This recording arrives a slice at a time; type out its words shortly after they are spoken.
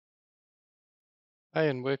Hi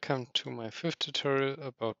and welcome to my fifth tutorial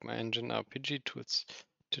about my engine RPG tools.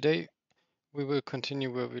 Today we will continue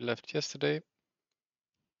where we left yesterday.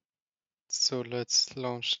 So let's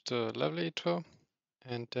launch the level editor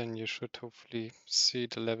and then you should hopefully see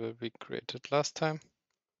the level we created last time.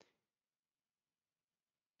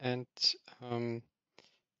 And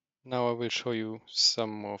now I will show you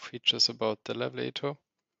some more features about the level editor.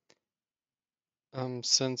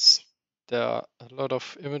 Since there are a lot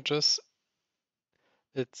of images,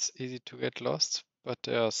 it's easy to get lost, but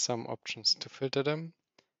there are some options to filter them.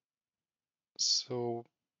 So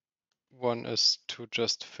one is to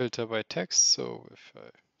just filter by text. So if I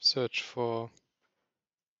search for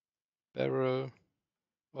barrel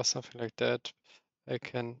or something like that, I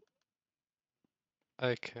can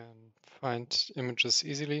find images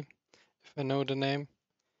easily if I know the name.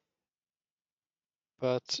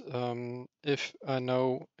 But if I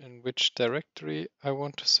know in which directory I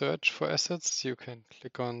want to search for assets, you can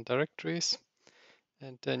click on directories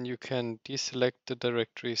and then you can deselect the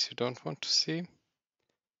directories you don't want to see.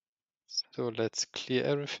 So let's clear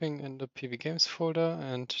everything in the PV Games folder,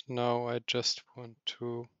 and now I just want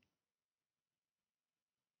to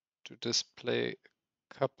display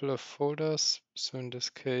a couple of folders. So in this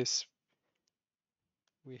case,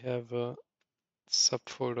 we have a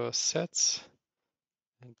subfolder sets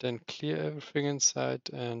and then clear everything inside.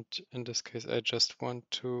 And in this case, I just want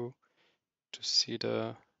to see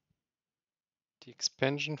the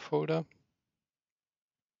expansion folder.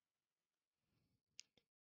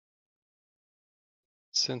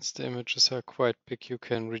 Since the images are quite big, you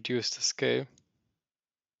can reduce the scale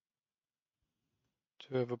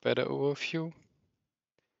to have a better overview.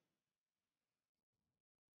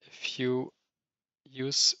 If you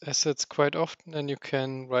use assets quite often, then you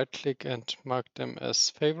can right click and mark them as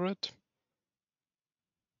favorite.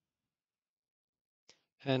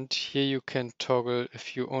 And here you can toggle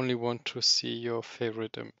if you only want to see your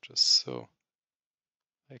favorite images. So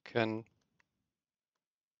I can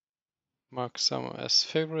mark some as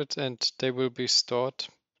favorites and they will be stored.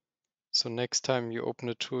 So next time you open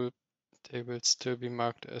the tool, they will still be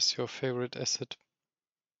marked as your favorite asset.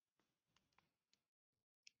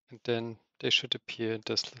 And then they should appear in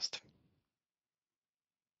this list.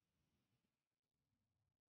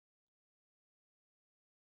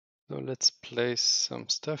 So let's place some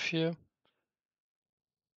stuff here.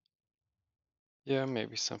 Yeah,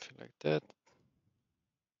 maybe something like that.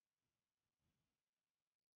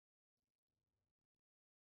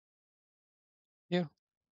 Yeah.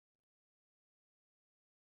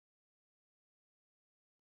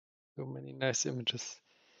 So many nice images.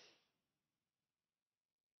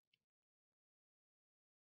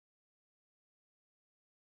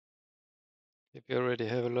 If you already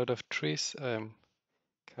have a lot of trees, I'm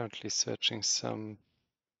currently searching some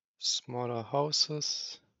smaller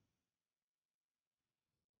houses.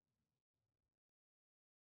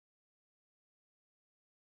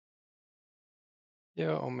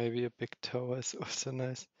 Yeah, or maybe a big tower is also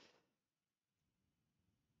nice.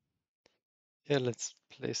 Yeah, let's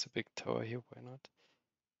place a big tower here, why not?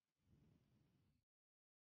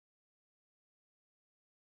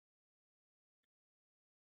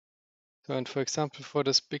 So, and for example, for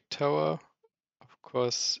this big tower, of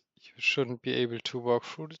course, you shouldn't be able to walk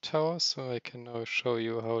through the tower, so I can now show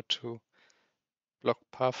you how to block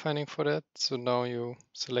pathfinding for that. So now you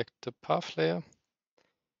select the path layer.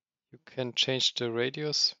 You can change the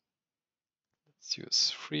radius. Let's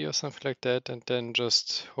use 3 or something like that, and then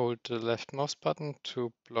just hold the left mouse button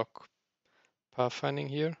to block pathfinding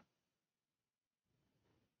here.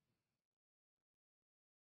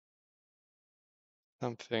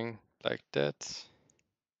 Something like that.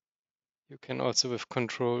 You can also with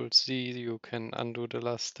Control Z, you can undo the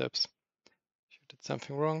last steps if you did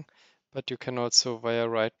something wrong, but you can also via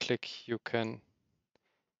right click, you can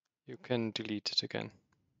delete it again.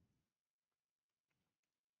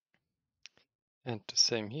 And the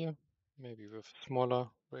same here, maybe with smaller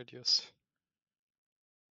radius.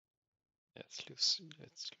 Let's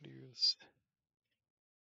use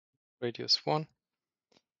radius 1.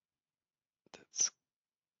 That's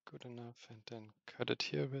good enough, and then cut it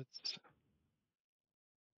here a bit.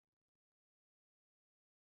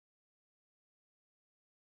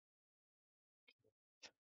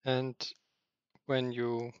 And when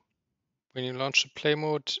you launch the play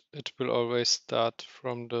mode, it will always start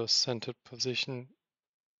from the centered position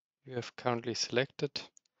you have currently selected.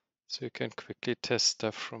 So you can quickly test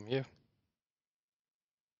stuff from here.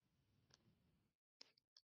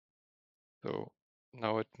 So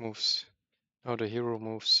now it moves, now the hero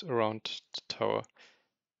moves around the tower.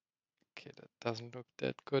 Okay, that doesn't look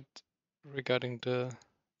that good regarding the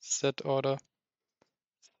set order.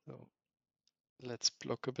 So let's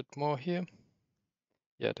block a bit more here.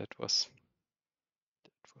 Yeah, that was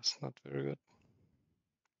not very good.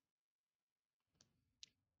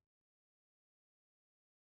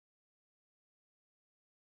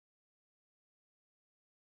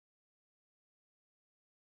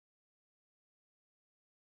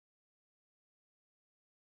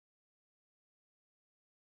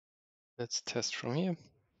 Let's test from here.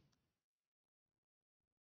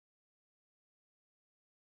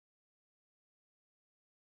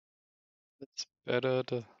 It's better.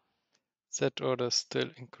 The Z order is still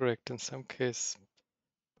incorrect in some case,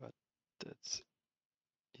 but that's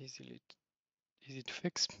easy to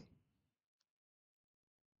fix.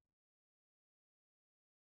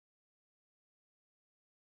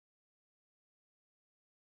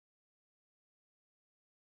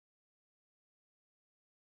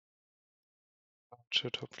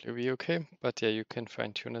 Should hopefully be okay, but yeah, you can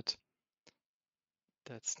fine tune it.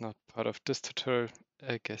 That's not part of this tutorial.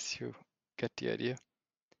 I guess you get the idea.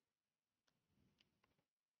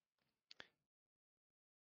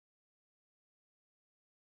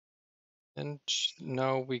 And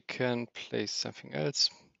now we can place something else.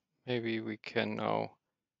 Maybe we can now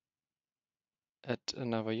add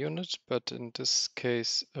another unit, but in this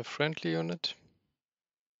case, a friendly unit.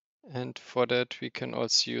 And for that, we can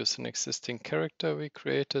also use an existing character we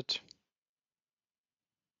created.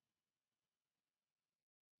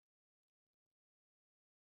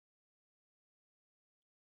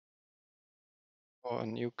 Or a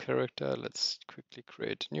new character. Let's quickly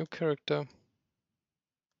create a new character.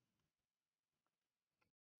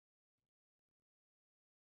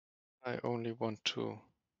 I only want to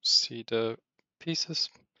see the pieces.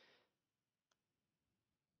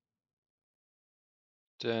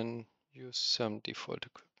 Then use some default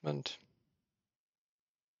equipment.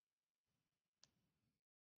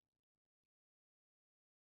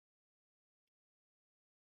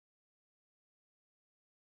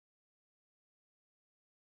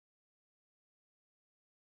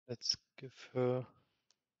 Let's give her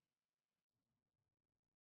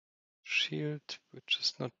shield, which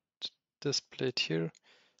is not displayed here,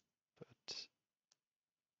 but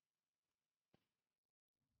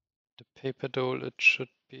the paper doll, it should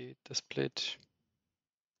be displayed.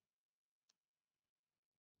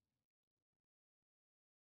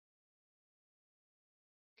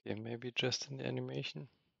 Okay, maybe just in the animation.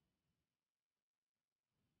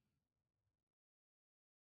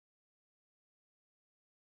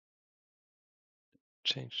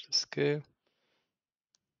 Change the scale.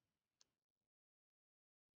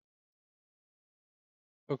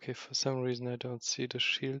 Okay, for some reason I don't see the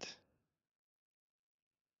shield.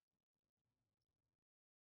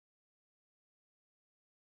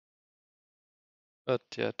 But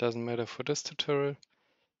yeah, it doesn't matter for this tutorial.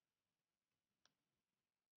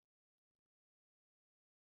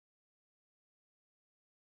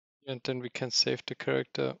 And then we can save the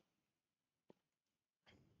character.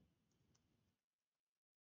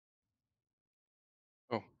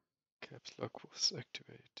 Oh, caps lock was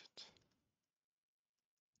activated.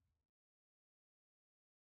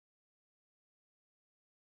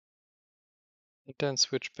 And then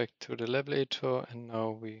switch back to the level editor, and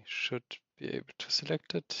now we should be able to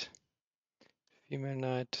select it. Female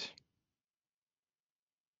knight.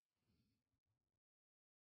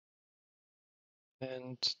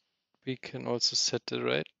 And we can also set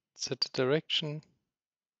the direction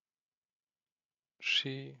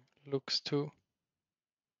she looks to.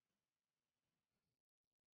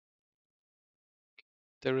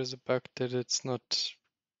 There is a bug that it's not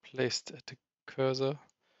placed at the cursor.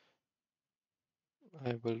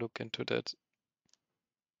 I will look into that.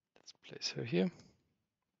 Let's place her here.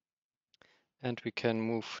 And we can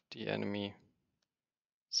move the enemy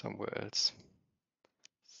somewhere else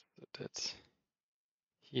so that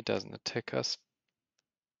he doesn't attack us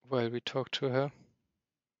while we talk to her.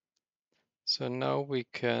 So now we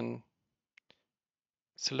can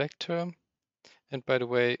select her. And by the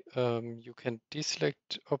way, you can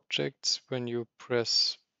deselect objects when you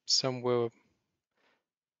press somewhere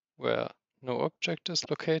where no object is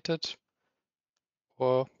located,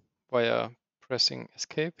 or via pressing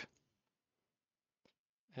escape.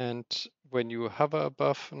 And when you hover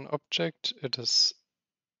above an object, it is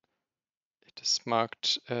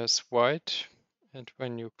marked as white, and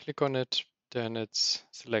when you click on it, then it's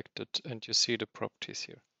selected and you see the properties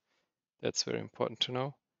here. That's very important to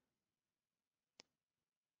know.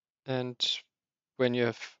 And when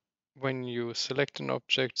you select an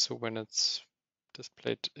object, so when it's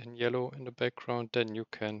displayed in yellow in the background, then you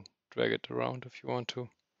can drag it around if you want to.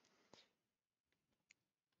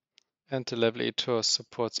 And the level editor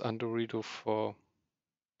supports undo redo for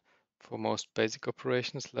for most basic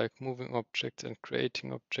operations like moving objects and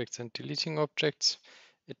creating objects and deleting objects.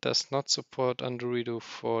 It does not support undo redo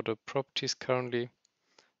for the properties currently.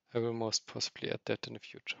 I will most possibly add that in the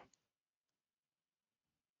future.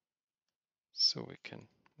 So we can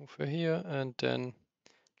move her here and then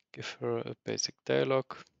give her a basic dialog.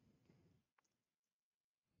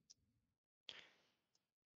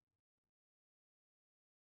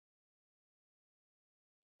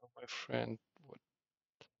 Oh, my friend, what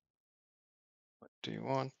do you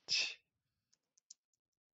want?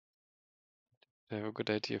 I have a good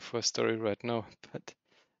idea for a story right now, but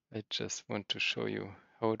I just want to show you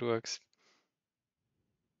how it works.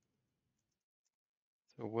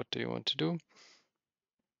 So what do you want to do?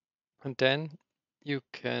 And then you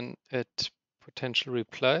can add potential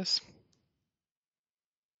replies.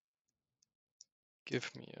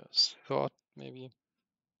 Give me a thought, maybe.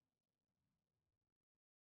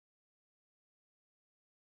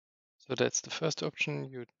 So that's the first option.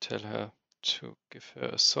 You tell her to give her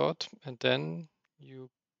a sort, and then you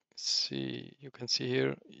can see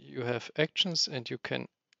here you have actions and you can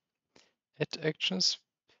add actions,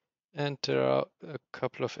 and there are a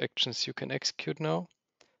couple of actions you can execute now.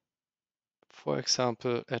 For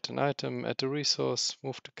example, add an item, add a resource,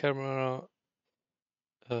 move the camera,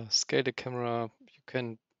 scale the camera. You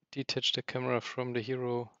can detach the camera from the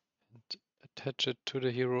hero and attach it to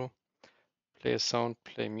the hero. Play a sound,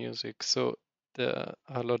 play music. So there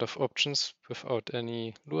are a lot of options without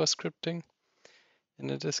any Lua scripting.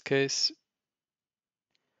 And in this case,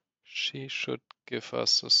 she should give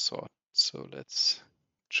us a sort. So let's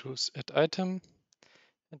choose add item.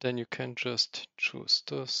 And then you can just choose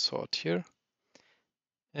the sort here.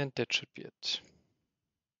 And that should be it.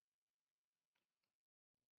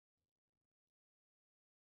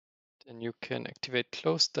 Then you can activate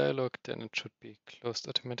close dialog, then it should be closed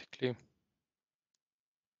automatically.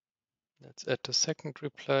 Let's add the second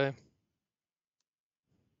reply.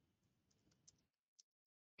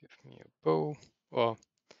 Give me a bow, or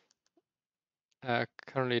I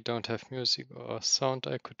currently don't have music or sound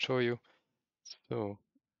I could show you. So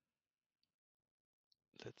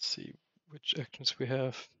let's see which actions we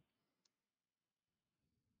have.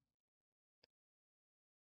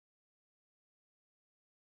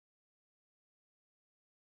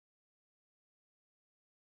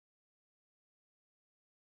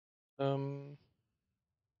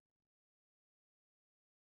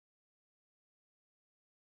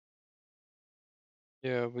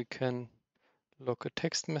 Yeah, we can log a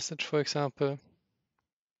text message, for example.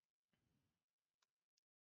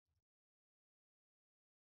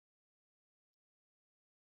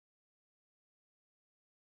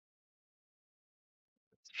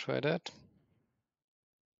 Let's try that.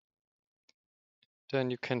 Then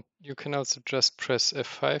you can also just press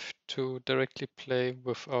F5 to directly play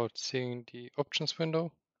without seeing the options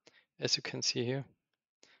window, as you can see here.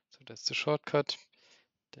 So that's the shortcut.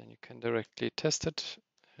 Then you can directly test it.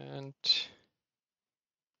 And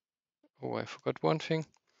oh, I forgot one thing.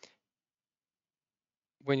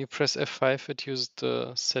 When you press F5, it uses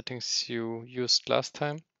the settings you used last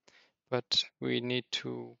time, but we need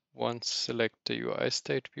to once select the UI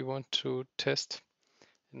state we want to test.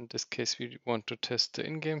 In this case, we want to test the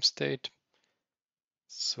in-game state.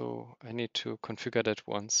 So I need to configure that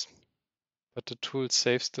once. But the tool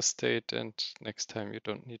saves the state, and next time you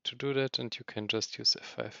don't need to do that, and you can just use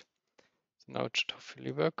F5. So now it should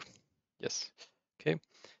hopefully work. Yes. Okay.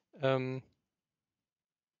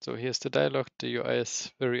 So here's the dialog. The UI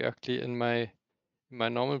is very ugly. In my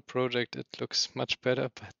normal project, it looks much better,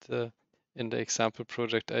 but in the example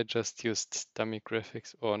project, I just used dummy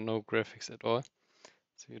graphics or no graphics at all.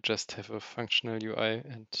 So you just have a functional UI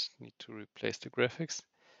and need to replace the graphics.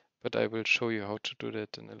 But I will show you how to do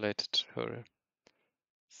that in a later tutorial.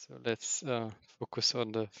 So let's focus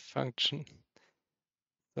on the function.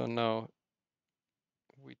 So now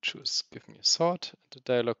we choose give me a sort. The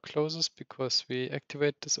dialog closes because we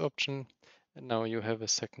activate this option. And now you have a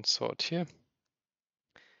second sort here.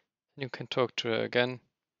 You can talk to her again.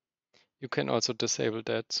 You can also disable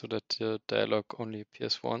that so that the dialog only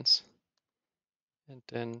appears once. And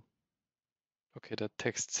then, okay, the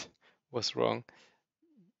text was wrong,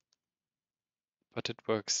 but it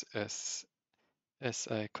works as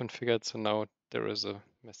I configured. So now there is a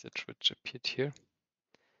message which appeared here.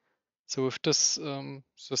 So with this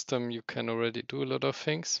system, you can already do a lot of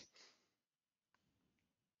things.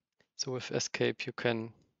 So with escape, you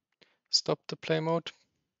can stop the play mode.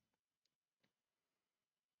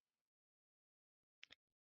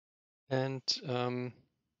 And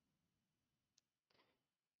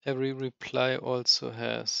every reply also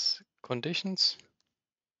has conditions.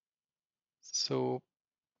 So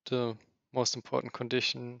the most important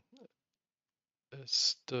condition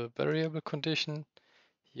is the variable condition.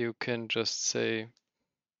 You can just say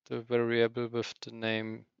the variable with the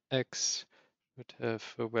name x would have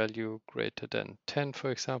a value greater than 10,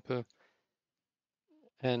 for example.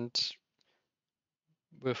 And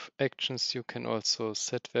with actions, you can also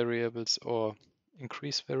set variables or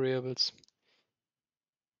increase variables,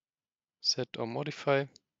 set or modify.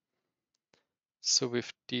 So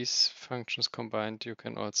with these functions combined, you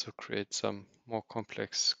can also create some more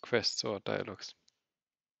complex quests or dialogues.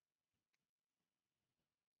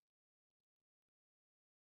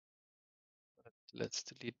 Let's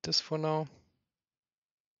delete this for now.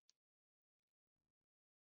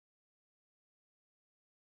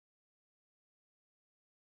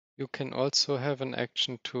 You can also have an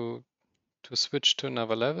action to switch to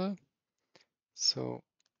another level. So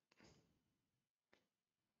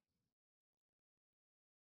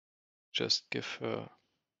just give her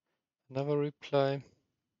another reply,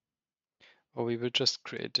 or we will just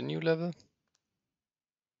create a new level.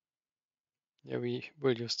 Yeah, we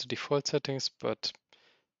will use the default settings, but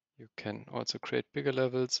you can also create bigger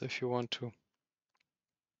levels if you want to.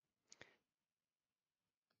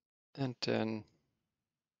 And then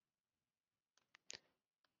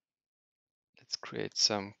let's create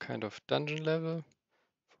some kind of dungeon level.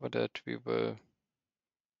 For that, we will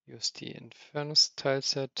use the Infernus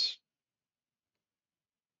tileset.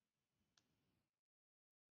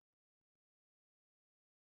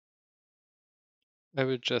 I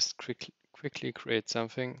will just quickly create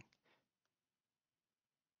something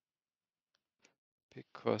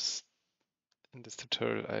because in this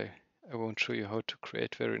tutorial I won't show you how to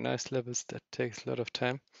create very nice levels. That takes a lot of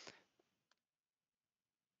time.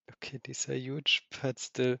 Okay, these are huge, but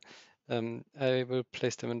still I will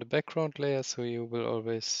place them in the background layer, so you will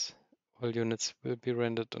always, all units will be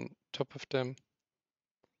rendered on top of them.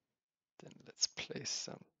 Then let's place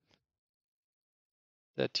some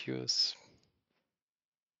statues.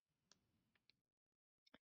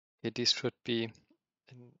 Okay, these should be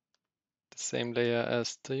in the same layer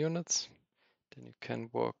as the units. Then you can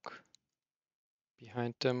walk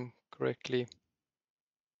behind them correctly.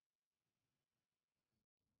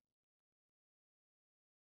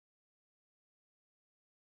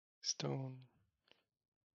 Stone.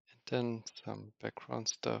 And then some background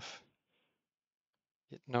stuff.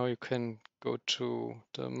 Now you can go to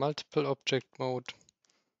the multiple object mode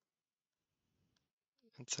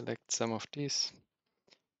and select some of these.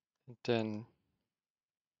 And then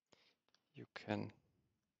you can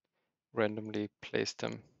randomly place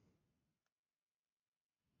them.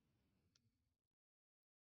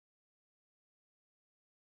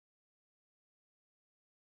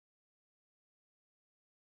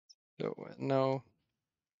 So now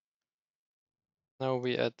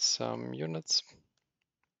we add some units.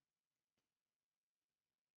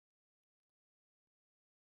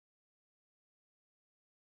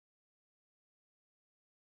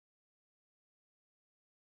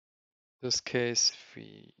 In this case,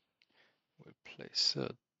 we will place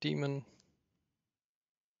a demon.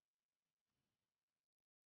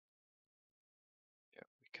 Yeah,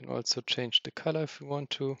 we can also change the color if we want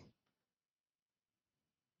to.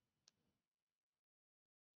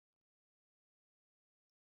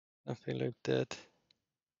 Something like that.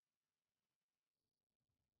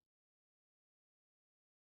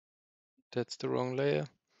 That's the wrong layer,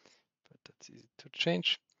 but that's easy to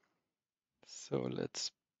change. So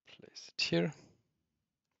let's place it here.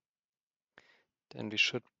 Then we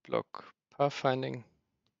should block pathfinding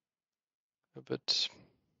a bit.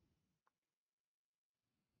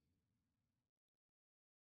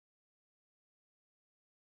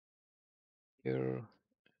 Here,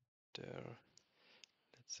 there.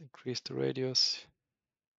 Let's increase the radius.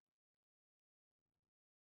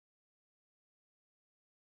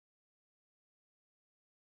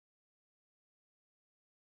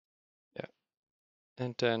 Yeah,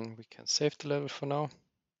 and then we can save the level for now.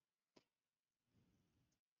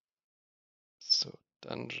 So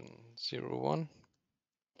dungeon 01.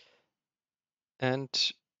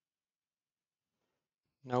 And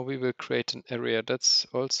now we will create an area. That's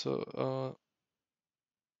also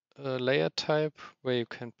a layer type where you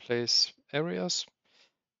can place areas.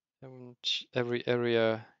 And every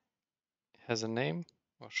area has a name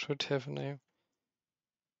or should have a name.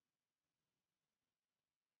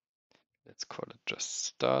 Let's call it just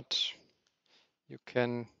start. You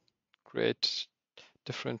can create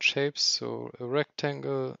different shapes, so a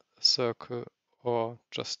rectangle, a circle, or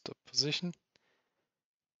just a position.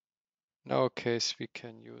 In our case, we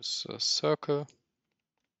can use a circle.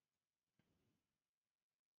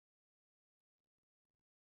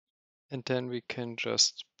 And then we can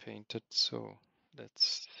just paint it. So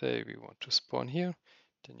let's say we want to spawn here.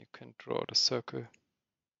 Then you can draw the circle.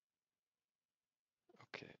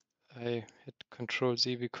 Okay, I hit Control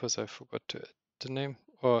Z because I forgot to add the name,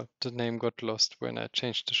 or the name got lost when I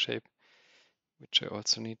changed the shape, which I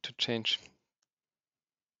also need to change.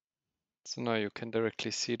 So now you can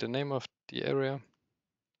directly see the name of the area.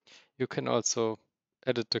 You can also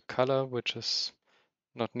edit the color, which is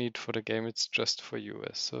not needed for the game, it's just for you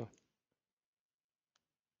as a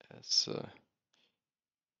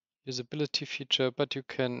usability feature, but you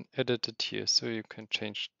can edit it here. So you can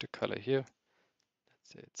change the color here.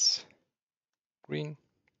 Let's say it's green.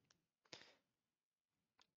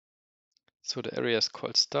 So the area is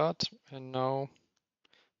called start, and now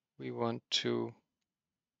we want to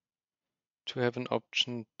have an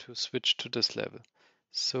option to switch to this level.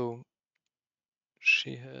 So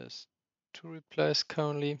she has 2 replies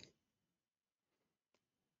currently.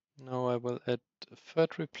 Now I will add a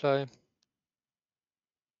third reply.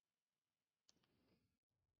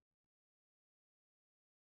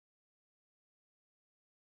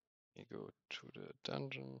 We go to the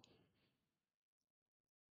dungeon.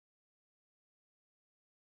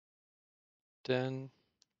 Then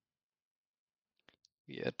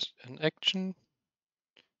we add an action,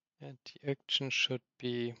 and the action should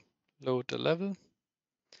be load the level.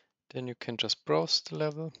 Then you can just browse the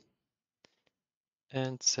level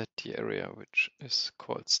and set the area, which is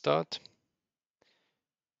called start.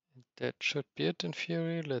 And that should be it in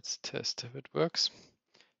theory. Let's test if it works.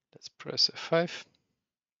 Let's press F5,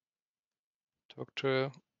 talk to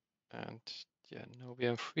her, and yeah, now we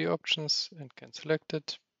have 3 options and can select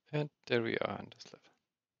it, and there we are in this level.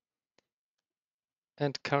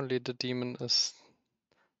 And currently the demon is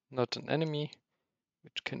not an enemy,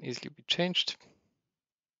 which can easily be changed.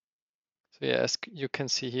 So yeah, as you can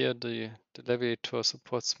see here, the Leviator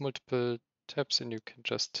supports multiple tabs and you can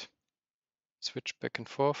just switch back and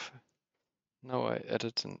forth. Now I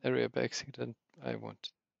added an area by accident. I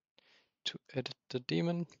want to edit the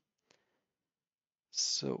demon.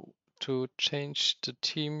 So to change the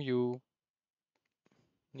team, you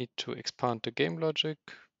need to expand the game logic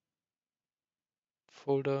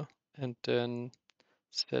folder and then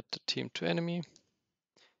set the team to enemy.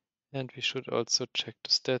 And we should also check the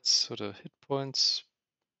stats, so the hit points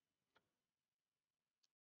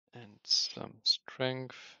and some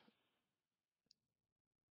strength.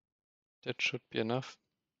 That should be enough.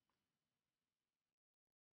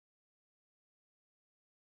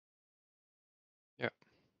 Yeah.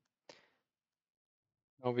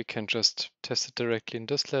 Now we can just test it directly in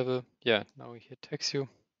this level. Yeah, now he attacks you.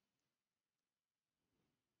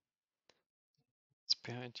 It's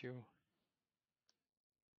behind you.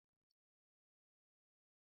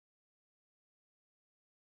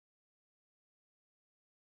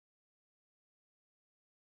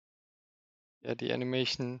 Yeah, the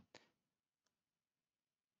animation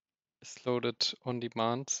is loaded on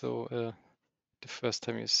demand, so the first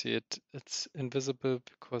time you see it, it's invisible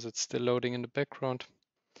because it's still loading in the background.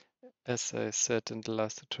 As I said in the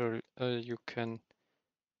last tutorial, you can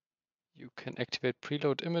activate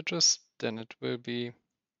preload images, then it will be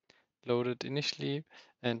loaded initially,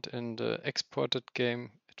 and in the exported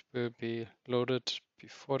game it will be loaded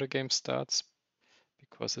before the game starts,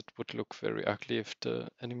 because it would look very ugly if the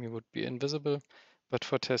enemy would be invisible. But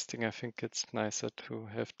for testing, I think it's nicer to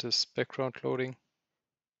have this background loading.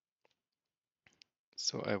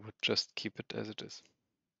 So I would just keep it as it is.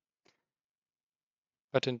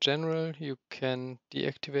 But in general, you can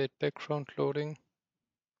deactivate background loading.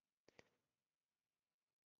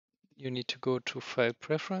 You need to go to File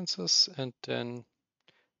Preferences and then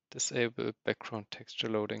disable background texture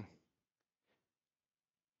loading.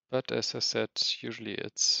 But as I said, usually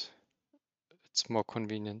it's more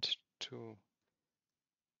convenient to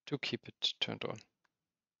keep it turned on.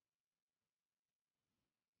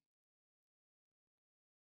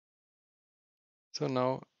 So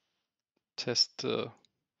now test the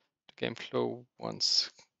game flow once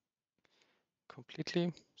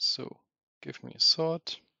completely. So give me a sword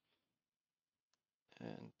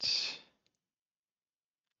and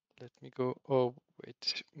let me go. Oh,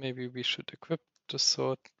 wait, maybe we should equip the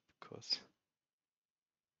sword because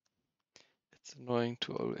it's annoying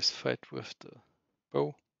to always fight with the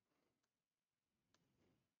bow.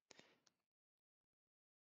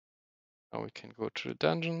 Now we can go to the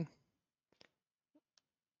dungeon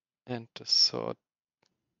and the sword.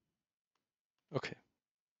 Okay,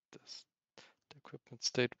 the equipment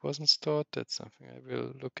state wasn't stored. That's something I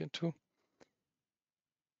will look into.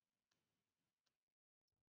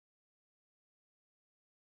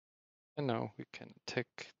 And now we can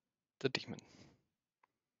attack the demon.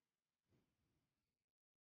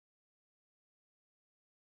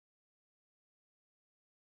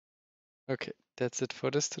 Okay, that's it for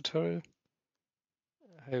this tutorial.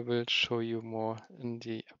 I will show you more in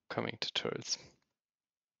the upcoming tutorials.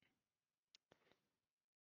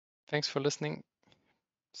 Thanks for listening.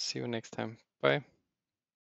 See you next time. Bye.